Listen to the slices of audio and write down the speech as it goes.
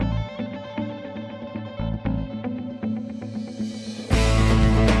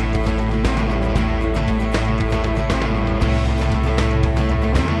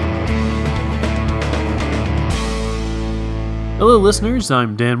Hello, listeners.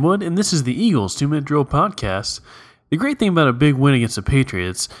 I'm Dan Wood, and this is the Eagles 2-Minute Drill Podcast. The great thing about a big win against the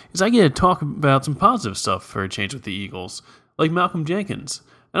Patriots is I get to talk about some positive stuff for a change with the Eagles, like Malcolm Jenkins.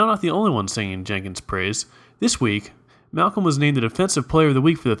 And I'm not the only one singing Jenkins' praise. This week, Malcolm was named the Defensive Player of the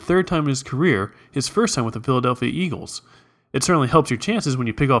Week for the third time in his career, his first time with the Philadelphia Eagles. It certainly helps your chances when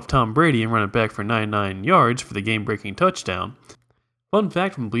you pick off Tom Brady and run it back for 99 yards for the game-breaking touchdown. Fun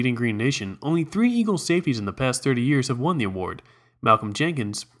fact from Bleeding Green Nation, only 3 Eagles safeties in the past 30 years have won the award: Malcolm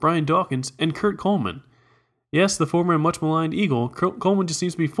Jenkins, Brian Dawkins, and Kurt Coleman. Yes, the former and much maligned Eagle, Coleman just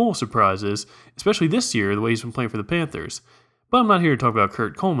seems to be full of surprises, especially this year, the way he's been playing for the Panthers. But I'm not here to talk about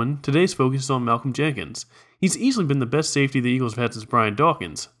Kurt Coleman. Today's focus is on Malcolm Jenkins. He's easily been the best safety the Eagles have had since Brian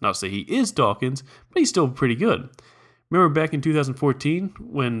Dawkins. Not to say he is Dawkins, but he's still pretty good. Remember back in 2014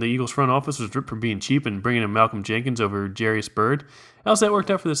 when the Eagles front office was ripped for being cheap and bringing in Malcolm Jenkins over Jarius Byrd? How's that worked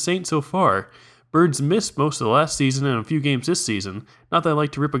out for the Saints so far? Bird's missed most of the last season and a few games this season. Not that I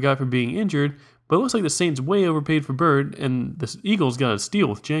like to rip a guy for being injured, but it looks like the Saints way overpaid for Byrd, and the Eagles got a steal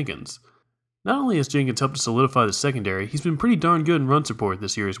with Jenkins. Not only has Jenkins helped to solidify the secondary, he's been pretty darn good in run support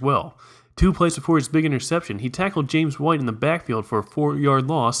this year as well. 2 plays before his big interception, he tackled James White in the backfield for a 4-yard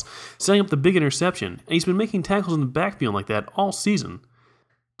loss, setting up the big interception, and he's been making tackles in the backfield like that all season.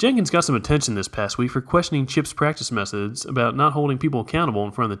 Jenkins got some attention this past week for questioning Chip's practice methods about not holding people accountable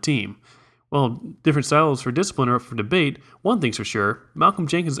in front of the team. While different styles for discipline are up for debate, one thing's for sure, Malcolm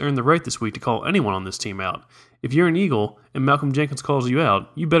Jenkins earned the right this week to call anyone on this team out. If you're an Eagle and Malcolm Jenkins calls you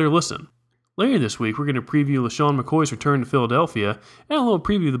out, you better listen. Later this week, we're going to preview LeSean McCoy's return to Philadelphia and a little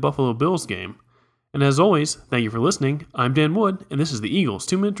preview of the Buffalo Bills game. And as always, thank you for listening. I'm Dan Wood, and this is the Eagles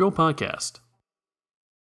 2-Minute Drill Podcast.